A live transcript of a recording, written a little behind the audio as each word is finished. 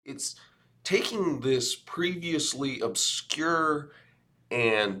It's taking this previously obscure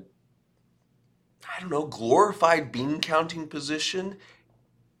and, I don't know, glorified bean counting position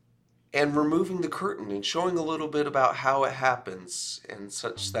and removing the curtain and showing a little bit about how it happens and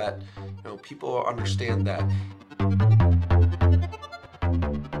such that, people understand that.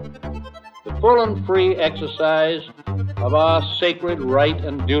 The full and free exercise of our sacred right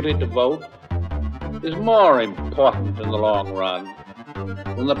and duty to vote is more important in the long run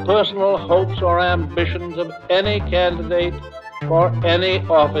than the personal hopes or ambitions of any candidate for any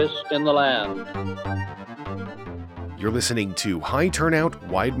office in the land. You're listening to High Turnout,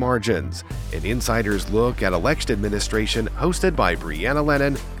 Wide Margins, an insider's look at election administration hosted by Brianna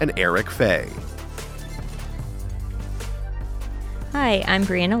Lennon and Eric Fay. Hi, I'm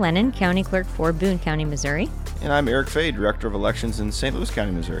Brianna Lennon, County Clerk for Boone County, Missouri. And I'm Eric Fay, Director of Elections in St. Louis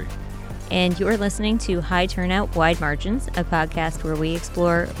County, Missouri. And you're listening to High Turnout, Wide Margins, a podcast where we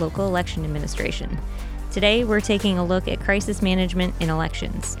explore local election administration. Today, we're taking a look at crisis management in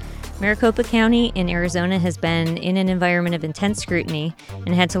elections. Maricopa County in Arizona has been in an environment of intense scrutiny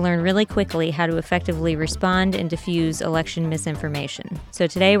and had to learn really quickly how to effectively respond and diffuse election misinformation. So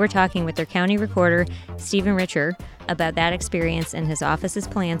today we're talking with their county recorder, Stephen Richer, about that experience and his office's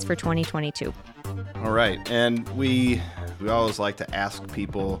plans for 2022. All right, and we always like to ask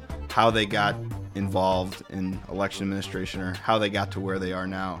people how they got involved in election administration or how they got to where they are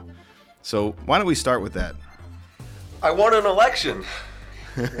now. So why don't we start with that? I won an election.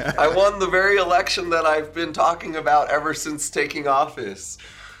 I won the very election that I've been talking about ever since taking office.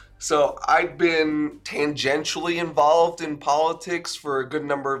 So I'd been tangentially involved in politics for a good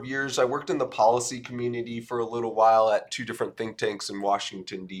number of years. I worked in the policy community for a little while at two different think tanks in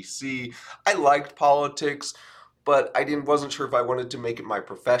Washington, D.C. I liked politics, but I wasn't sure if I wanted to make it my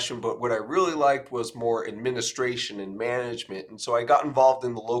profession. But what I really liked was more administration and management. And so I got involved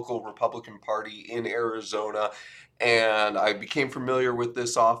in the local Republican Party in Arizona, and I became familiar with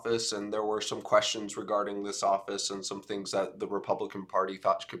this office, and there were some questions regarding this office and some things that the Republican Party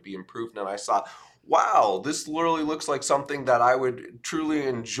thought could be improved. And I thought, wow, this literally looks like something that I would truly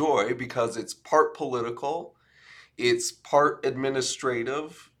enjoy because it's part political, it's part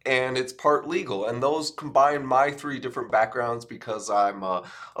administrative, and it's part legal. And those combine my three different backgrounds because I'm a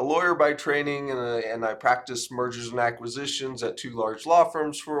lawyer by training, and I practiced mergers and acquisitions at two large law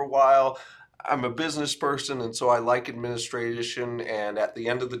firms for a while. I'm a business person, and so I like administration, and at the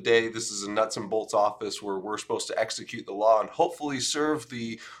end of the day, this is a nuts and bolts office where we're supposed to execute the law and hopefully serve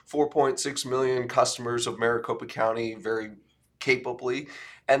the 4.6 million customers of Maricopa County very capably.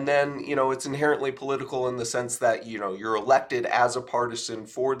 And then, it's inherently political in the sense that, you're elected as a partisan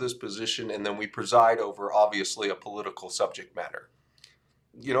for this position, and then we preside over, obviously, a political subject matter.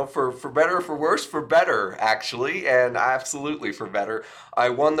 For better or for worse, for better, actually, and absolutely for better. I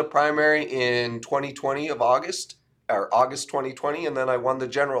won the primary in 2020 of August 2020, and then I won the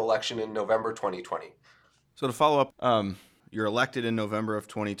general election in November 2020. So to follow up, you're elected in November of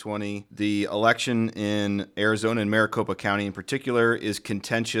 2020. The election in Arizona and Maricopa County in particular is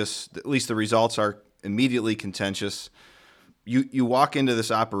contentious. At least the results are immediately contentious. You walk into this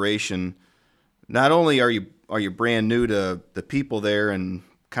operation, not only are you brand new to the people there and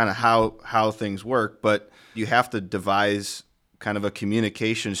kind of how things work, but you have to devise kind of a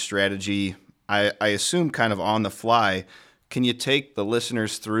communication strategy, I assume kind of on the fly. Can you take the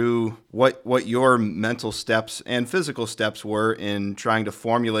listeners through what your mental steps and physical steps were in trying to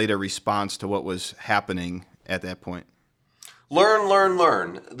formulate a response to what was happening at that point?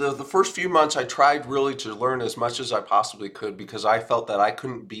 Learn. The first few months I tried really to learn as much as I possibly could because I felt that I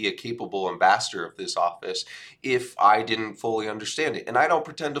couldn't be a capable ambassador of this office if I didn't fully understand it. And I don't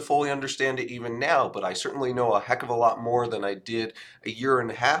pretend to fully understand it even now, but I certainly know a heck of a lot more than I did a year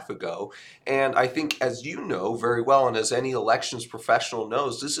and a half ago. And I think, as you know very well, and as any elections professional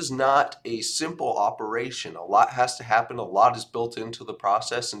knows, this is not a simple operation. A lot has to happen. A lot is built into the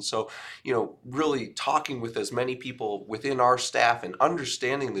process. And so, really talking with as many people within our staff and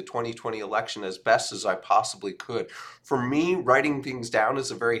understanding the 2020 election as best as I possibly could. For me, writing things down is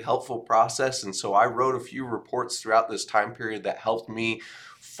a very helpful process, and so I wrote a few reports throughout this time period that helped me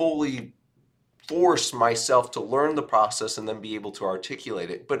fully force myself to learn the process and then be able to articulate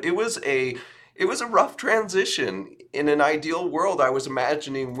it. But it was a rough transition. In an ideal world, I was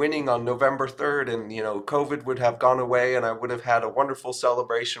imagining winning on November 3rd and, COVID would have gone away and I would have had a wonderful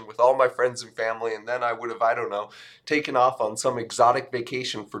celebration with all my friends and family. And then I would have, taken off on some exotic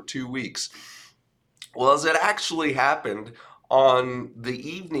vacation for 2 weeks. Well, as it actually happened, on the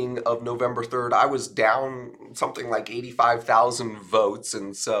evening of November 3rd, I was down something like 85,000 votes.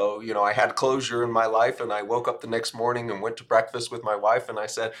 And so, I had closure in my life, and I woke up the next morning and went to breakfast with my wife, and I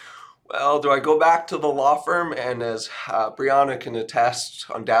said, well, do I go back to the law firm? And as Brianna can attest,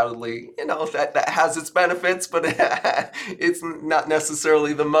 undoubtedly, that has its benefits, but it's not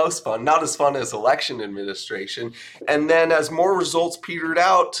necessarily the most fun, not as fun as election administration. And then as more results petered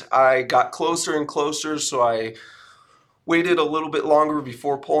out, I got closer and closer, so I waited a little bit longer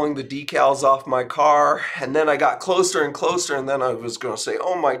before pulling the decals off my car, and then I got closer and closer, and then I was going to say,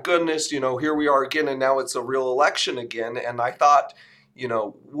 oh my goodness, here we are again, and now it's a real election again. And I thought,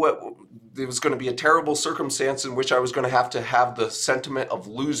 it was going to be a terrible circumstance in which I was going to have the sentiment of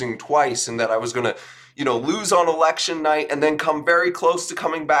losing twice, and that I was going to lose on election night and then come very close to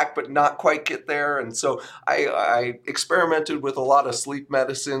coming back but not quite get there. And so I experimented with a lot of sleep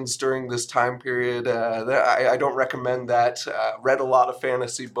medicines during this time period. I don't recommend that. Read a lot of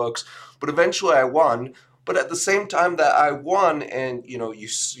fantasy books, but eventually I won. But at the same time that I won, and you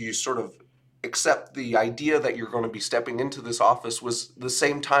sort of accept the idea that you're going to be stepping into this office, was the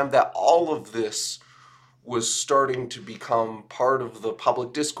same time that all of this was starting to become part of the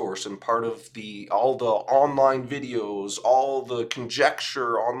public discourse and part of all the online videos, all the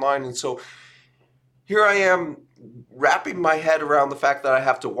conjecture online. And so here I am wrapping my head around the fact that I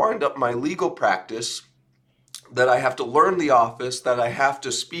have to wind up my legal practice, that I have to learn the office, that I have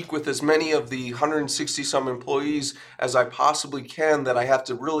to speak with as many of the 160 some employees as I possibly can, that I have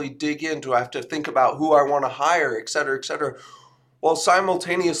to really dig into, I have to think about who I want to hire, et cetera, while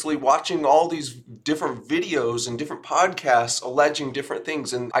simultaneously watching all these different videos and different podcasts alleging different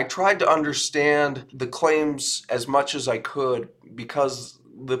things. And I tried to understand the claims as much as I could, because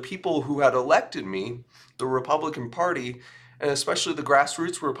the people who had elected me, the Republican Party, and especially the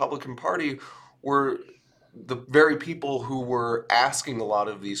grassroots Republican Party, were the very people who were asking a lot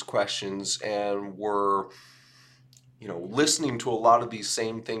of these questions and were listening to a lot of these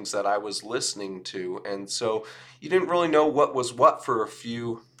same things that I was listening to. And so you didn't really know what was what for a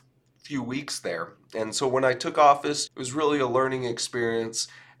few weeks there. And so when I took office, it was really a learning experience.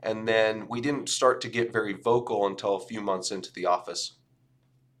 And then we didn't start to get very vocal until a few months into the office.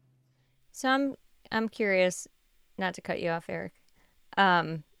 So I'm curious, not to cut you off, Eric,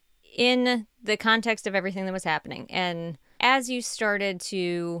 in the context of everything that was happening, and as you started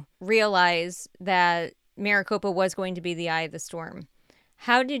to realize that Maricopa was going to be the eye of the storm,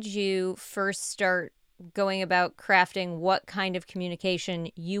 how did you first start going about crafting what kind of communication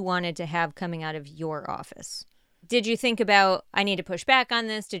you wanted to have coming out of your office? Did you think about, I need to push back on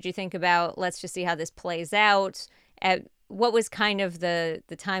this? Did you think about, let's just see how this plays out? What was kind of the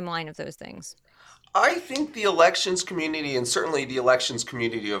timeline of those things? I think the elections community, and certainly the elections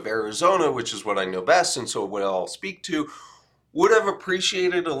community of Arizona, which is what I know best and so what I'll speak to, would have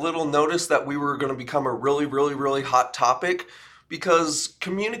appreciated a little notice that we were going to become a really, really, really hot topic, because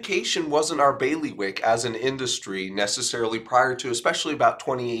communication wasn't our bailiwick as an industry necessarily prior to, especially about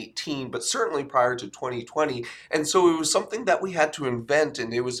 2018, but certainly prior to 2020. And so it was something that we had to invent,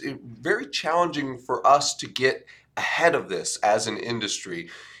 and it was very challenging for us to get ahead of this as an industry,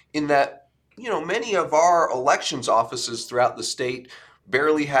 in that many of our elections offices throughout the state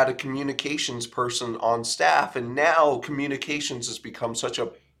barely had a communications person on staff, and now communications has become such an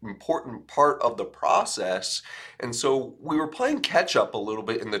important part of the process. And so we were playing catch up a little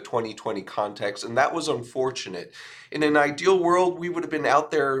bit in the 2020 context, and that was unfortunate. In an ideal world, we would have been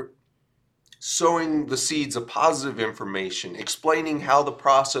out there sowing the seeds of positive information, explaining how the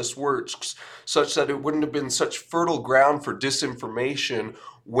process works, such that it wouldn't have been such fertile ground for disinformation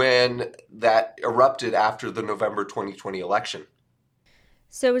when that erupted after the November 2020 election.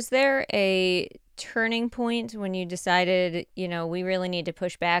 So was there a turning point when you decided, we really need to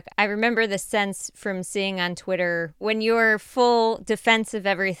push back? I remember the sense from seeing on Twitter when your full defense of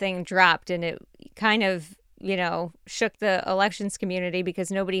everything dropped, and it kind of, shook the elections community,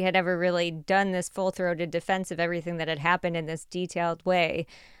 because nobody had ever really done this full-throated defense of everything that had happened in this detailed way.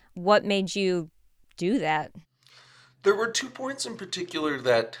 What made you do that? There were 2 points in particular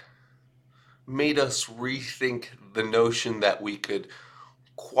that made us rethink the notion that we could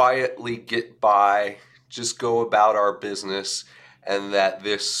quietly get by, just go about our business, and that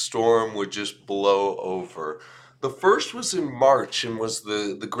this storm would just blow over. The first was in March, and was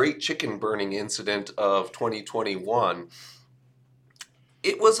the Great Chicken Burning incident of 2021.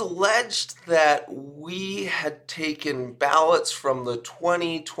 It was alleged that we had taken ballots from the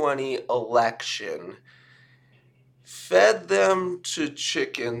 2020 election, fed them to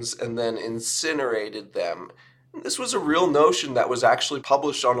chickens, and then incinerated them. This was a real notion that was actually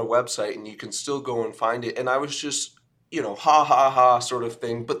published on a website, and you can still go and find it. And I was just ha ha ha sort of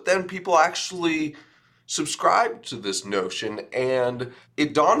thing. But then people actually subscribed to this notion, and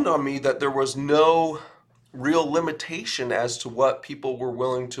it dawned on me that there was no real limitation as to what people were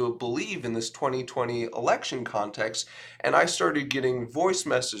willing to believe in this 2020 election context. And I started getting voice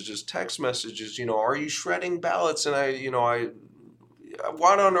messages, text messages, are you shredding ballots? And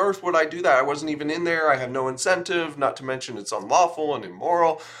why on earth would I do that? I wasn't even in there. I have no incentive, not to mention it's unlawful and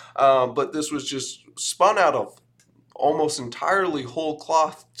immoral. But this was just spun out of almost entirely whole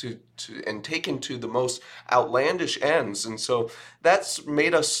cloth and taken to the most outlandish ends. And so that's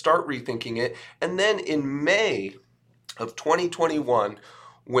made us start rethinking it. And then in May of 2021,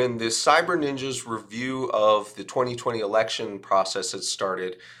 when the Cyber Ninjas review of the 2020 election process had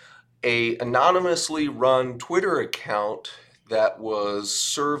started, a anonymously run Twitter account that was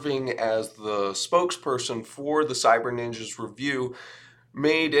serving as the spokesperson for the Cyber Ninjas review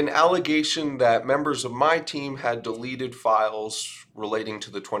made an allegation that members of my team had deleted files relating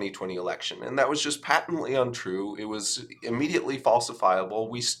to the 2020 election. And that was just patently untrue. It was immediately falsifiable.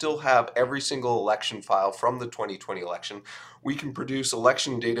 We still have every single election file from the 2020 election. We can produce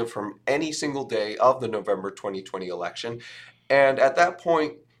election data from any single day of the November 2020 election. And at that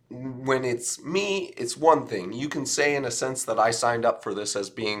point, when it's me, it's one thing. You can say in a sense that I signed up for this as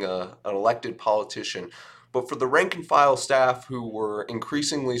being an elected politician. But for the rank and file staff who were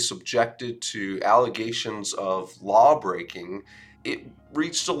increasingly subjected to allegations of law breaking, it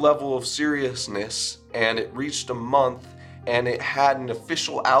reached a level of seriousness, and it reached a month, and it had an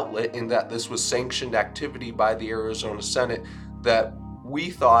official outlet in that this was sanctioned activity by the Arizona Senate, that we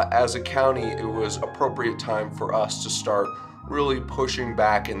thought as a county it was appropriate time for us to start really pushing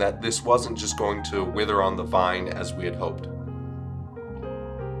back, and that this wasn't just going to wither on the vine as we had hoped.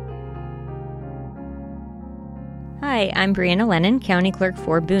 Hi, I'm Brianna Lennon, County Clerk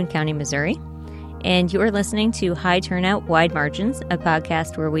for Boone County, Missouri, and you are listening to High Turnout, Wide Margins, a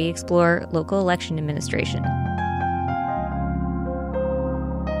podcast where we explore local election administration.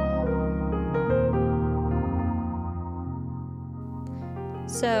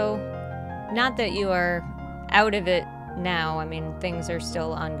 So, not that you are out of it now. I mean, things are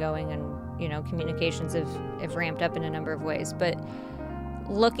still ongoing, and, communications have ramped up in a number of ways, but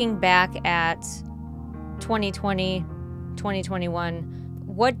looking back at 2020, 2021,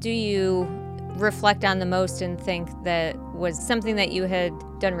 what do you reflect on the most and think that was something that you had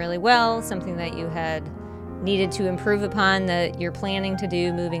done really well, something that you had needed to improve upon that you're planning to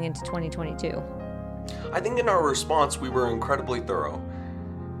do moving into 2022? I think in our response, we were incredibly thorough.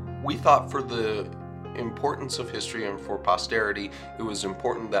 We thought for the importance of history and for posterity, it was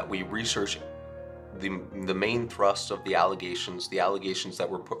important that we research the main thrust of the allegations that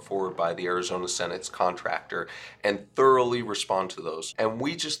were put forward by the Arizona Senate's contractor, and thoroughly respond to those. And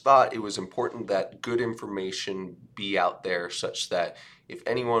we just thought it was important that good information be out there, such that if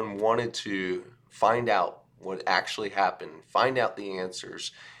anyone wanted to find out what actually happened, find out the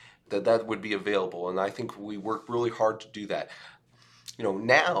answers, that would be available. And I think we worked really hard to do that.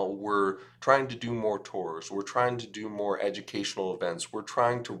 Now we're trying to do more tours. We're trying to do more educational events. We're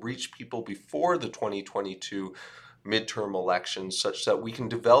trying to reach people before the 2022 midterm elections such that we can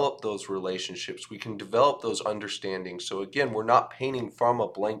develop those relationships. We can develop those understandings. So again, we're not painting from a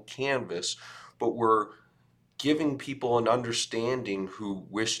blank canvas, but we're giving people an understanding who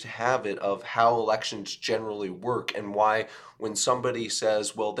wish to have it of how elections generally work, and why when somebody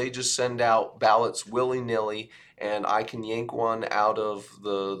says, well, they just send out ballots willy-nilly and I can yank one out of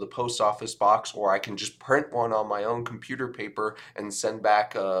the post office box, or I can just print one on my own computer paper and send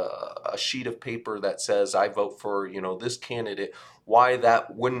back a sheet of paper that says I vote for this candidate, why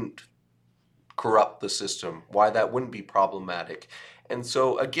that wouldn't corrupt the system, why that wouldn't be problematic. And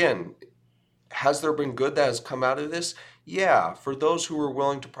so again, has there been good that has come out of this? Yeah, for those who are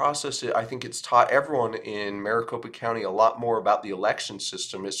willing to process it, I think it's taught everyone in Maricopa County a lot more about the election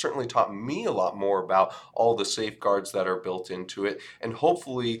system. It certainly taught me a lot more about all the safeguards that are built into it. And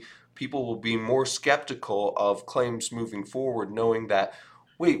hopefully people will be more skeptical of claims moving forward, knowing that,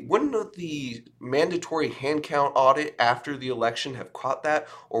 wait, wouldn't the mandatory hand count audit after the election have caught that?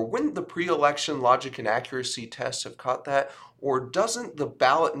 Or wouldn't the pre-election logic and accuracy tests have caught that? Or doesn't the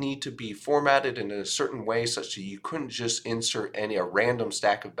ballot need to be formatted in a certain way such that you couldn't just insert a random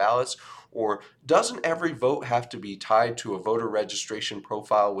stack of ballots? Or doesn't every vote have to be tied to a voter registration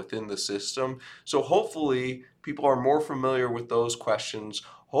profile within the system? So hopefully people are more familiar with those questions.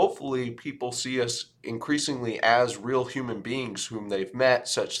 Hopefully people see us increasingly as real human beings whom they've met,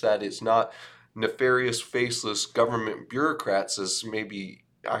 such that it's not nefarious, faceless government bureaucrats as maybe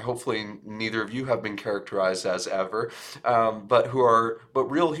hopefully neither of you have been characterized as ever, but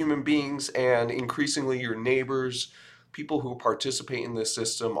real human beings, and increasingly your neighbors, people who participate in this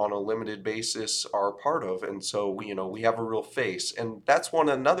system on a limited basis are part of. And so we have a real face. And that's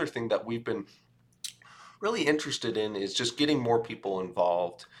another thing that we've been really interested in, is just getting more people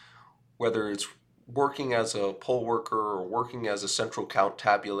involved, whether it's working as a poll worker or working as a central count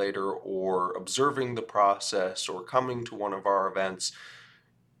tabulator or observing the process or coming to one of our events.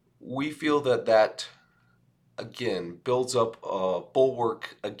 We feel that again builds up a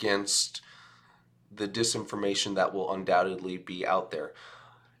bulwark against the disinformation that will undoubtedly be out there.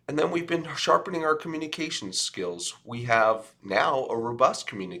 And then we've been sharpening our communications skills. We have now a robust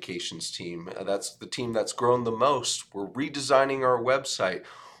communications team. That's the team that's grown the most. We're redesigning our website.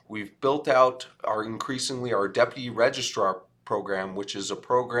 We've built out increasingly our deputy registrar program, which is a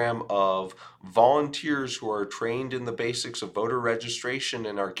program of volunteers who are trained in the basics of voter registration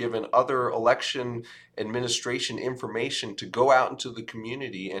and are given other election administration information to go out into the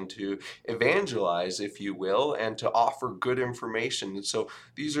community and to evangelize, if you will, and to offer good information. And so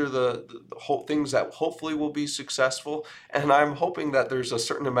these are the whole things that hopefully will be successful. And I'm hoping that there's a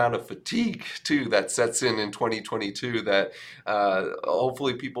certain amount of fatigue too that sets in 2022, that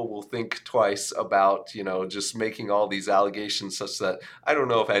hopefully people will think twice about, just making all these allegations, such that I don't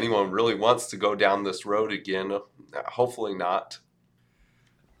know if anyone really wants to go down this road again. Hopefully not.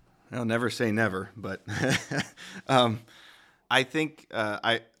 I'll never say never, but I think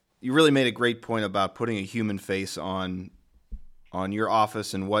you really made a great point about putting a human face on your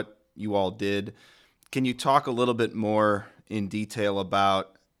office and what you all did. Can you talk a little bit more in detail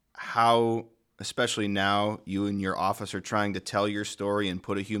about how, especially now, you and your office are trying to tell your story and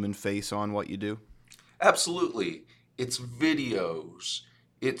put a human face on what you do? Absolutely. It's videos,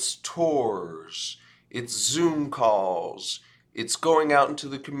 it's tours, it's Zoom calls, it's going out into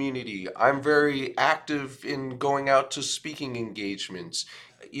the community. I'm very active in going out to speaking engagements.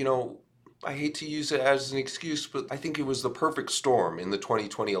 I hate to use it as an excuse, but I think it was the perfect storm in the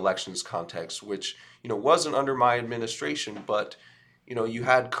 2020 elections context, which, wasn't under my administration, but, you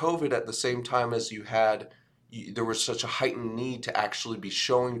had COVID at the same time as there was such a heightened need to actually be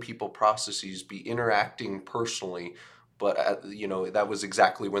showing people processes, be interacting personally. But, that was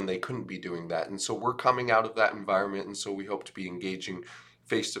exactly when they couldn't be doing that. And so we're coming out of that environment. And so we hope to be engaging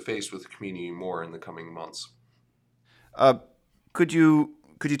face-to-face with the community more in the coming months. Could you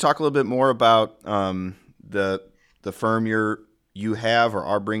talk a little bit more about the firm you have or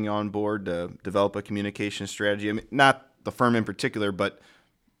are bringing on board to develop a communication strategy? I mean, not the firm in particular, but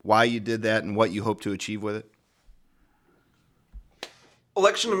why you did that and what you hope to achieve with it?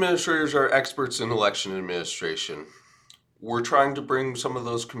 Election administrators are experts in election administration. We're trying to bring some of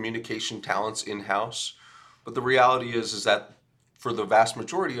those communication talents in-house, but the reality is that for the vast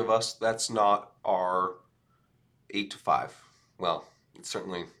majority of us, that's not our 8 to 5. Well,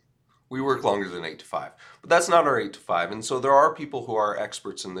 we work longer than 8 to 5, but that's not our 8 to 5. And so there are people who are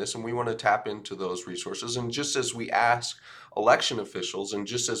experts in this, and we want to tap into those resources. And just as we ask election officials, and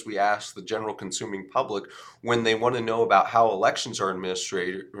just as we ask the general consuming public when they want to know about how elections are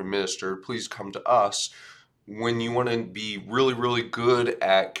administered, please come to us. When you want to be really, really good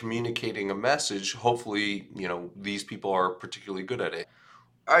at communicating a message, hopefully, these people are particularly good at it.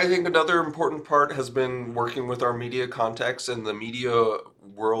 I think another important part has been working with our media contacts, and the media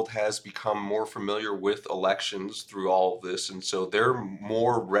world has become more familiar with elections through all of this. And so they're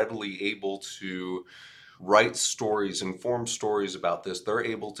more readily able to write stories, inform stories about this. They're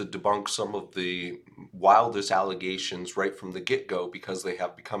able to debunk some of the wildest allegations right from the get-go because they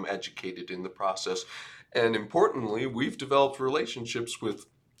have become educated in the process. And importantly, we've developed relationships with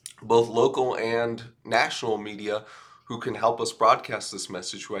both local and national media who can help us broadcast this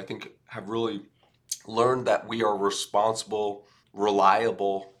message, who I think have really learned that we are responsible,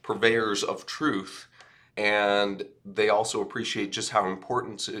 reliable purveyors of truth. And they also appreciate just how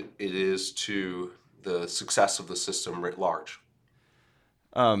important it is to the success of the system writ large.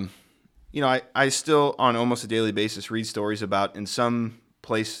 I still, on almost a daily basis, read stories about in some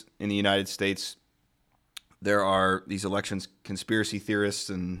place in the United States, there are these elections conspiracy theorists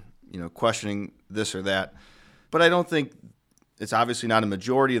and, questioning this or that. But I don't think it's obviously not a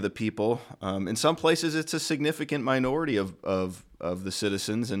majority of the people. In some places, it's a significant minority of the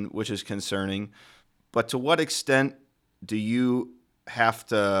citizens, and which is concerning. But to what extent do you have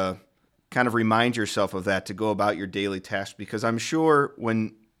to kind of remind yourself of that to go about your daily tasks? Because I'm sure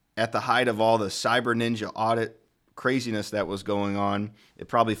when at the height of all the Cyber Ninja audit craziness that was going on, it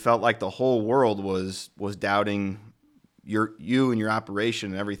probably felt like the whole world was doubting you and your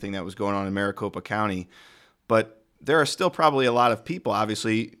operation and everything that was going on in Maricopa County. But there are still probably a lot of people,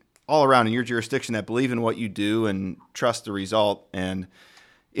 obviously, all around in your jurisdiction that believe in what you do and trust the result. And,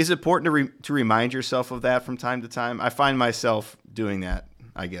 Is it important to remind yourself of that from time to time? I find myself doing that,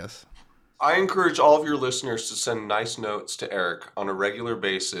 I guess. I encourage all of your listeners to send nice notes to Eric on a regular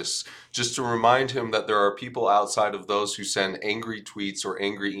basis, just to remind him that there are people outside of those who send angry tweets or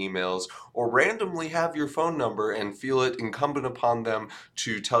angry emails, or randomly have your phone number and feel it incumbent upon them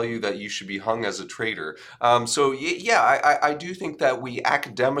to tell you that you should be hung as a traitor. I do think that we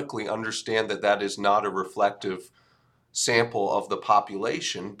academically understand that that is not a reflective sample of the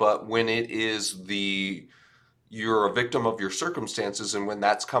population, but when it is you're a victim of your circumstances, and when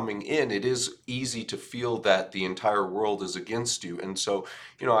that's coming in, it is easy to feel that the entire world is against you. And so,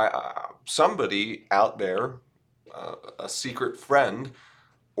 somebody out there, a secret friend,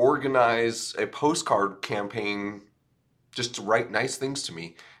 organized a postcard campaign just to write nice things to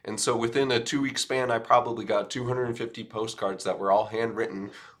me. And so within a 2-week span, I probably got 250 postcards that were all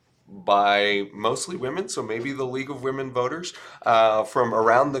handwritten by mostly women, so maybe the League of Women Voters, from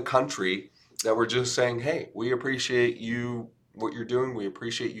around the country, that were just saying, hey, we appreciate you, what you're doing. We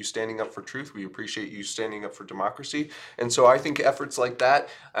appreciate you standing up for truth. We appreciate you standing up for democracy. And so I think efforts like that,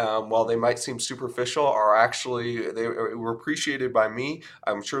 while they might seem superficial, are actually, they were appreciated by me.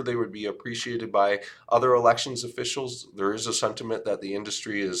 I'm sure they would be appreciated by other elections officials. There is a sentiment that the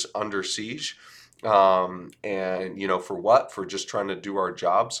industry is under siege. For what? For just trying to do our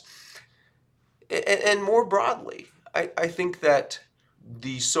jobs. And more broadly, I think that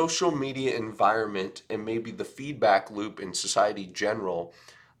the social media environment and maybe the feedback loop in society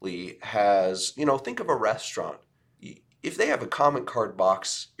generally has, think of a restaurant. If they have a comment card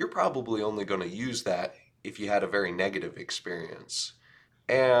box, you're probably only going to use that if you had a very negative experience.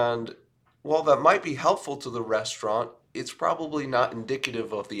 And while that might be helpful to the restaurant, it's probably not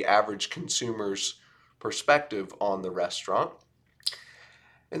indicative of the average consumer's perspective on the restaurant.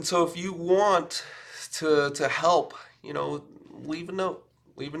 And so if you want to help, leave a note.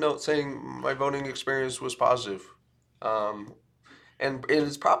 Leave a note saying my voting experience was positive. And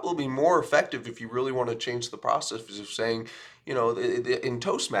it's probably more effective if you really want to change the process of saying, in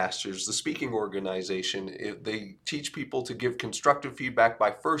Toastmasters, the speaking organization, they teach people to give constructive feedback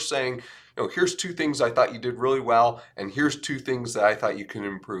by first saying, here's 2 things I thought you did really well, and here's 2 things that I thought you can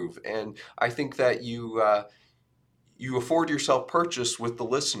improve. And I think that you afford yourself purchase with the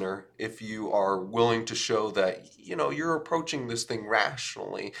listener if you are willing to show that, you're approaching this thing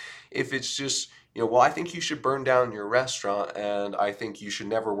rationally. If it's just, I think you should burn down your restaurant, and I think you should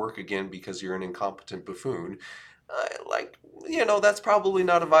never work again because you're an incompetent buffoon. That's probably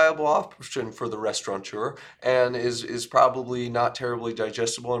not a viable option for the restaurateur, and is probably not terribly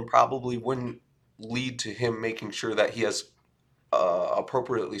digestible, and probably wouldn't lead to him making sure that he has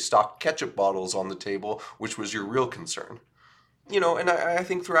appropriately stocked ketchup bottles on the table, which was your real concern. And I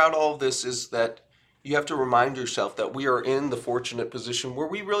think throughout all of this is that you have to remind yourself that we are in the fortunate position where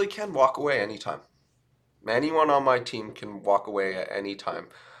we really can walk away anytime. Anyone on my team can walk away at any time.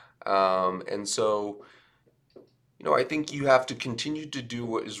 And so, I think you have to continue to do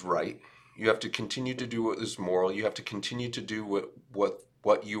what is right. You have to continue to do what is moral. You have to continue to do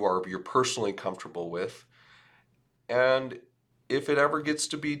what you're personally comfortable with. And if it ever gets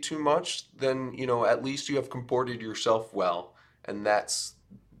to be too much, then, at least you have comported yourself well. And that's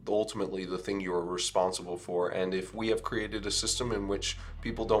ultimately the thing you are responsible for. And if we have created a system in which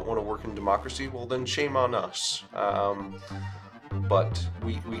people don't want to work in democracy, well, then shame on us. But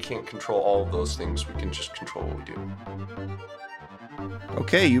we can't control all of those things. We can just control what we do.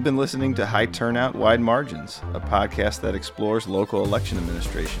 Okay, you've been listening to High Turnout, Wide Margins, a podcast that explores local election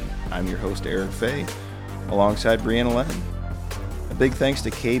administration. I'm your host, Eric Fay, alongside Brianna Lennon. A big thanks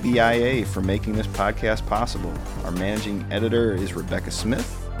to KBIA for making this podcast possible. Our managing editor is Rebecca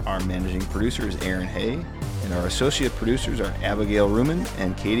Smith. Our managing producer is Aaron Hay. And our associate producers are Abigail Ruman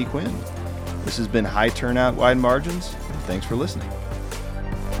and Katie Quinn. This has been High Turnout, Wide Margins. Thanks for listening.